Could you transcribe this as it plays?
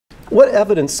What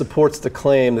evidence supports the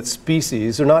claim that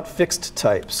species are not fixed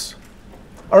types?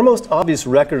 Our most obvious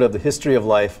record of the history of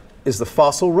life is the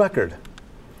fossil record.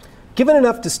 Given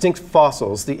enough distinct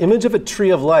fossils, the image of a tree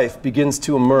of life begins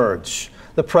to emerge.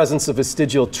 The presence of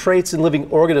vestigial traits in living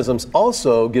organisms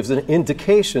also gives an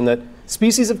indication that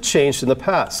species have changed in the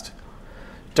past.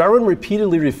 Darwin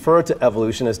repeatedly referred to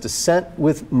evolution as descent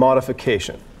with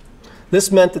modification. This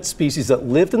meant that species that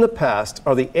lived in the past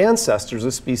are the ancestors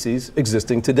of species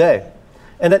existing today,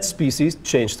 and that species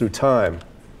change through time.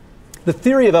 The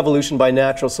theory of evolution by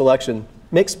natural selection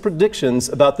makes predictions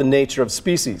about the nature of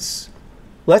species.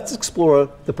 Let's explore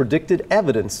the predicted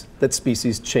evidence that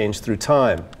species change through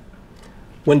time.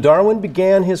 When Darwin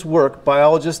began his work,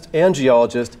 biologists and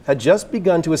geologists had just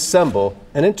begun to assemble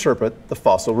and interpret the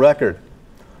fossil record.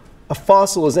 A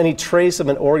fossil is any trace of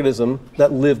an organism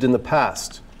that lived in the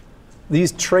past.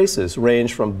 These traces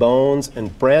range from bones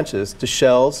and branches to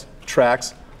shells,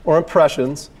 tracks, or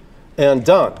impressions, and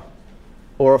dung,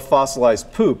 or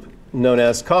fossilized poop, known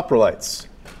as coprolites.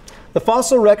 The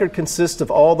fossil record consists of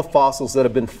all the fossils that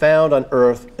have been found on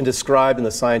Earth and described in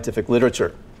the scientific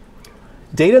literature.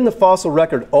 Data in the fossil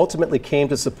record ultimately came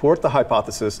to support the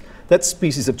hypothesis that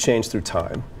species have changed through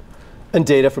time. And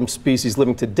data from species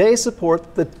living today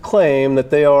support the claim that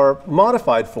they are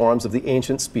modified forms of the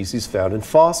ancient species found in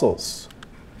fossils.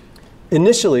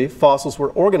 Initially, fossils were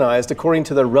organized according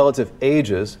to their relative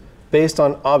ages based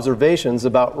on observations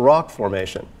about rock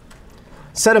formation.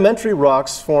 Sedimentary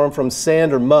rocks form from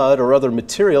sand or mud or other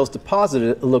materials deposited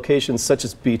at locations such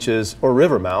as beaches or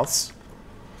river mouths.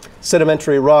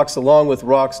 Sedimentary rocks, along with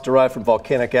rocks derived from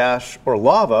volcanic ash or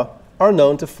lava, are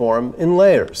known to form in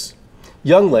layers.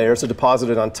 Young layers are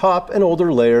deposited on top and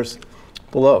older layers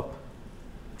below.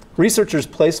 Researchers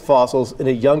place fossils in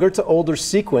a younger to older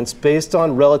sequence based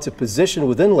on relative position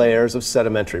within layers of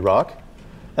sedimentary rock.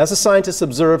 As the scientists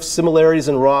observed similarities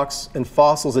in rocks and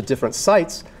fossils at different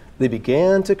sites, they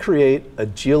began to create a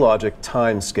geologic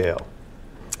time scale,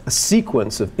 a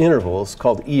sequence of intervals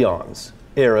called eons,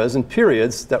 eras and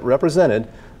periods that represented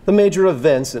the major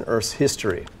events in Earth's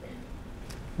history.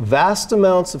 Vast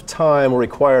amounts of time were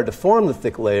required to form the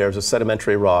thick layers of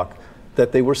sedimentary rock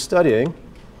that they were studying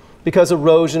because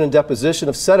erosion and deposition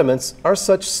of sediments are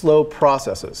such slow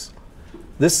processes.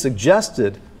 This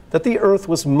suggested that the Earth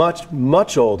was much,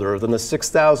 much older than the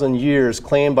 6,000 years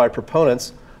claimed by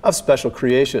proponents of special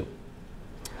creation.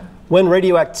 When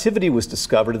radioactivity was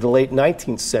discovered in the late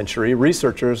 19th century,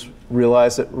 researchers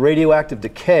realized that radioactive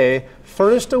decay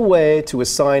furnished a way to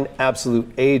assign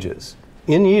absolute ages,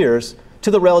 in years,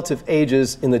 to the relative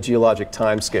ages in the geologic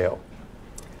timescale.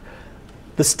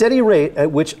 The steady rate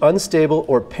at which unstable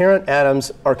or parent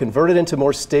atoms are converted into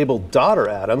more stable daughter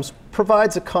atoms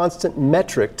provides a constant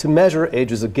metric to measure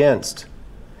ages against.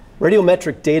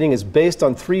 Radiometric dating is based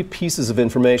on three pieces of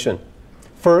information.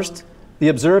 First, the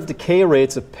observed decay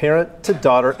rates of parent to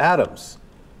daughter atoms.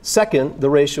 Second, the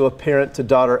ratio of parent to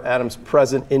daughter atoms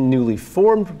present in newly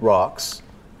formed rocks,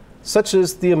 such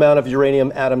as the amount of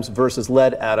uranium atoms versus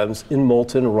lead atoms in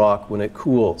molten rock when it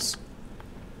cools.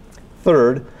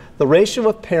 Third, the ratio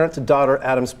of parent to daughter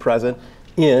atoms present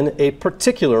in a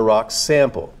particular rock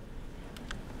sample.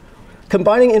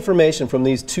 Combining information from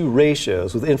these two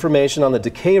ratios with information on the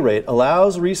decay rate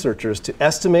allows researchers to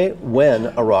estimate when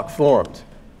a rock formed.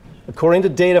 According to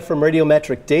data from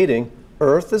radiometric dating,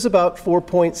 Earth is about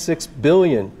 4.6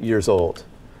 billion years old,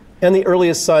 and the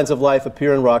earliest signs of life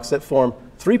appear in rocks that formed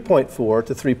 3.4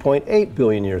 to 3.8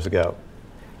 billion years ago.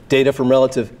 Data from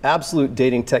relative absolute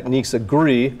dating techniques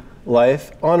agree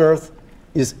life on Earth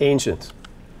is ancient,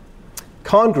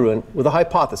 congruent with the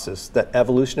hypothesis that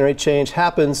evolutionary change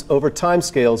happens over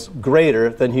timescales greater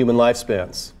than human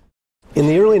lifespans. In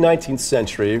the early 19th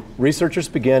century, researchers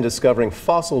began discovering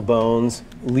fossil bones,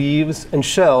 leaves, and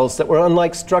shells that were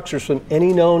unlike structures from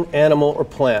any known animal or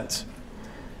plant.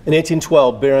 In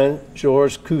 1812, Baron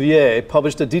Georges Cuvier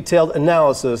published a detailed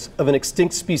analysis of an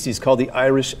extinct species called the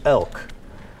Irish elk.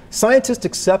 Scientists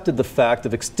accepted the fact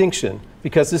of extinction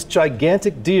because this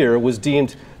gigantic deer was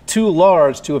deemed too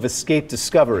large to have escaped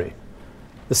discovery.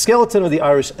 The skeleton of the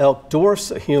Irish elk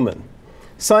dwarfs a human.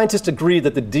 Scientists agreed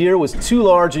that the deer was too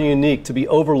large and unique to be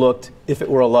overlooked if it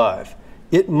were alive.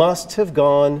 It must have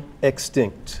gone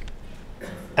extinct.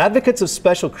 Advocates of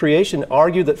special creation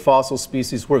argue that fossil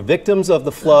species were victims of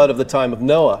the flood of the time of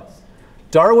Noah.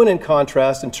 Darwin, in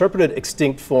contrast, interpreted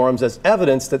extinct forms as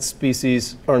evidence that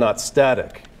species are not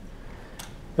static.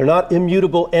 They're not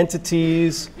immutable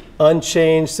entities,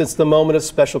 unchanged since the moment of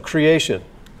special creation.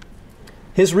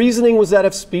 His reasoning was that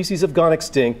if species have gone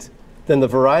extinct, then the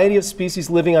variety of species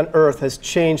living on Earth has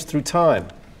changed through time.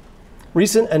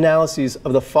 Recent analyses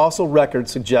of the fossil record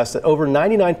suggest that over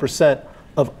 99%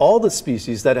 of all the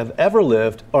species that have ever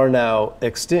lived are now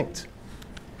extinct.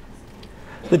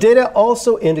 The data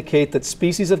also indicate that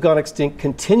species have gone extinct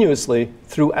continuously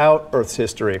throughout Earth's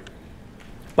history.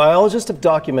 Biologists have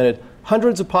documented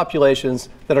hundreds of populations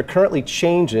that are currently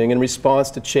changing in response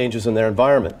to changes in their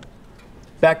environment.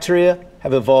 Bacteria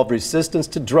have evolved resistance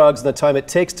to drugs in the time it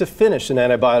takes to finish an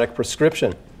antibiotic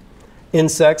prescription.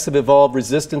 Insects have evolved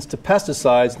resistance to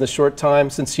pesticides in the short time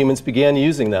since humans began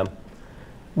using them.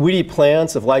 Weedy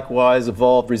plants have likewise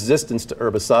evolved resistance to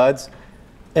herbicides.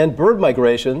 And bird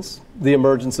migrations, the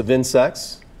emergence of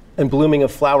insects, and blooming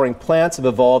of flowering plants have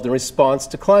evolved in response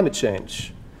to climate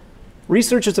change.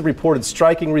 Researchers have reported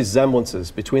striking resemblances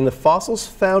between the fossils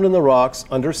found in the rocks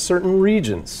under certain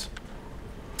regions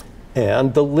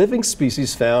and the living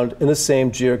species found in the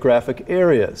same geographic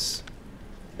areas.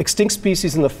 Extinct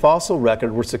species in the fossil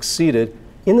record were succeeded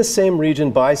in the same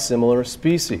region by similar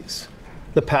species.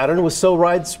 The pattern was so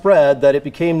widespread that it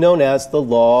became known as the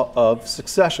law of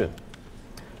succession.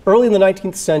 Early in the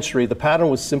 19th century, the pattern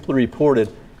was simply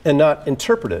reported and not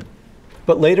interpreted.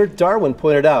 But later, Darwin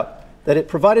pointed out that it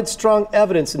provided strong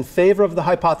evidence in favor of the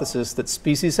hypothesis that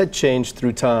species had changed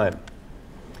through time.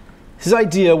 His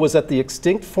idea was that the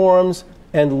extinct forms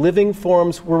and living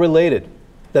forms were related,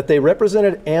 that they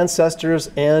represented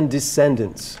ancestors and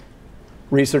descendants.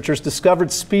 Researchers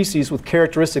discovered species with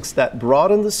characteristics that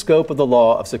broadened the scope of the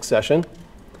law of succession.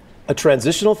 A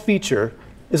transitional feature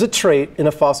is a trait in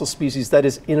a fossil species that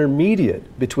is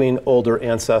intermediate between older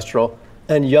ancestral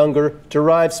and younger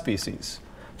derived species.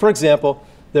 For example,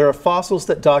 there are fossils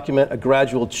that document a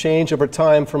gradual change over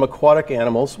time from aquatic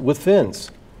animals with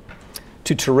fins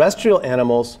to terrestrial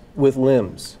animals with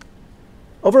limbs.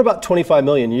 Over about 25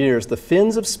 million years, the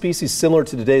fins of species similar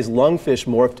to today's lungfish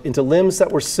morphed into limbs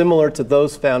that were similar to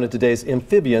those found in today's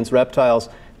amphibians, reptiles,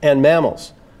 and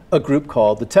mammals, a group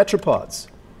called the tetrapods,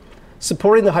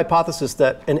 supporting the hypothesis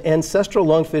that an ancestral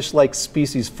lungfish-like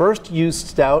species first used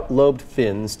stout-lobed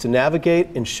fins to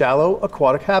navigate in shallow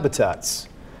aquatic habitats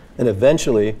and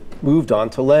eventually moved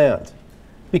on to land,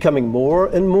 becoming more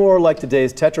and more like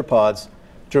today's tetrapods,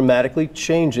 dramatically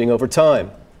changing over time.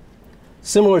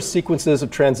 Similar sequences of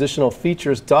transitional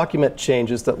features document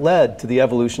changes that led to the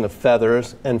evolution of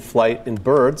feathers and flight in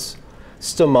birds,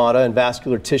 stomata and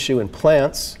vascular tissue in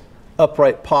plants,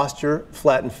 upright posture,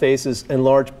 flattened faces, and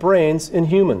large brains in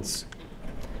humans,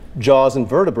 jaws in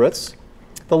vertebrates,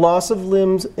 the loss of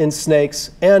limbs in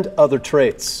snakes, and other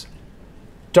traits.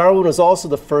 Darwin was also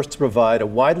the first to provide a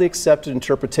widely accepted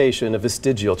interpretation of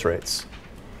vestigial traits.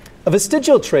 A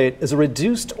vestigial trait is a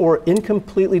reduced or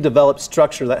incompletely developed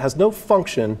structure that has no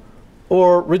function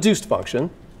or reduced function,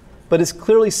 but is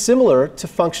clearly similar to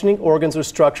functioning organs or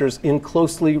structures in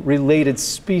closely related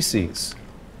species.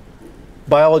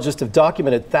 Biologists have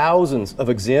documented thousands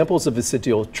of examples of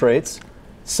vestigial traits.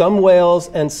 Some whales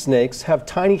and snakes have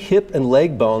tiny hip and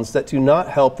leg bones that do not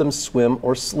help them swim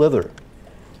or slither.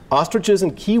 Ostriches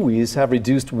and kiwis have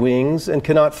reduced wings and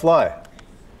cannot fly.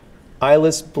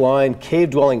 Eyeless, blind,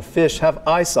 cave-dwelling fish have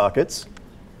eye sockets.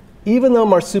 Even though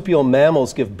marsupial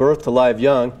mammals give birth to live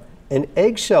young, an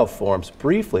eggshell forms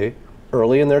briefly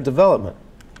early in their development.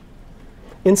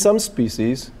 In some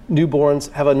species,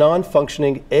 newborns have a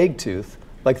non-functioning egg tooth,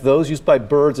 like those used by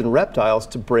birds and reptiles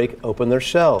to break open their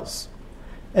shells.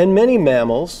 And many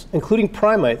mammals, including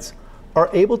primates, are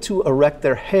able to erect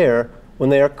their hair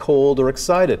when they are cold or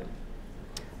excited.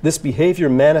 This behavior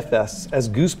manifests as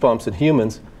goosebumps in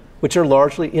humans, which are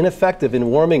largely ineffective in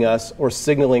warming us or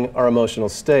signaling our emotional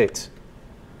state.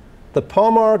 The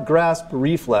palmar grasp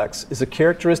reflex is a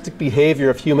characteristic behavior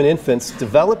of human infants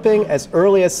developing as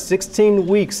early as 16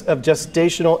 weeks of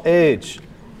gestational age.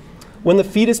 When the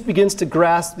fetus begins to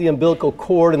grasp the umbilical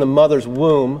cord in the mother's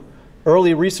womb,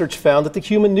 early research found that the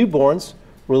human newborns,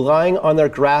 relying on their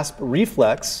grasp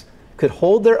reflex, could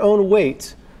hold their own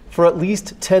weight for at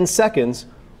least 10 seconds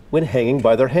when hanging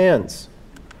by their hands.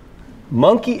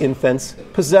 Monkey infants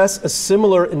possess a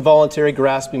similar involuntary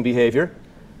grasping behavior,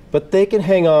 but they can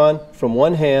hang on from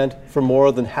one hand for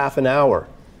more than half an hour.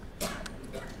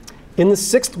 In the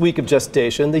 6th week of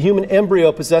gestation, the human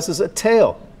embryo possesses a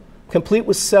tail, complete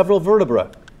with several vertebrae.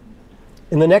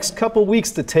 In the next couple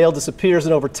weeks, the tail disappears,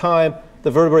 and over time,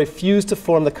 the vertebrae fuse to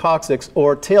form the coccyx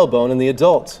or tailbone in the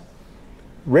adult.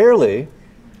 Rarely,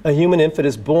 a human infant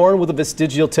is born with a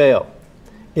vestigial tail.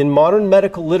 In modern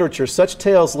medical literature, such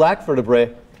tails lack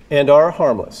vertebrae and are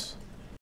harmless.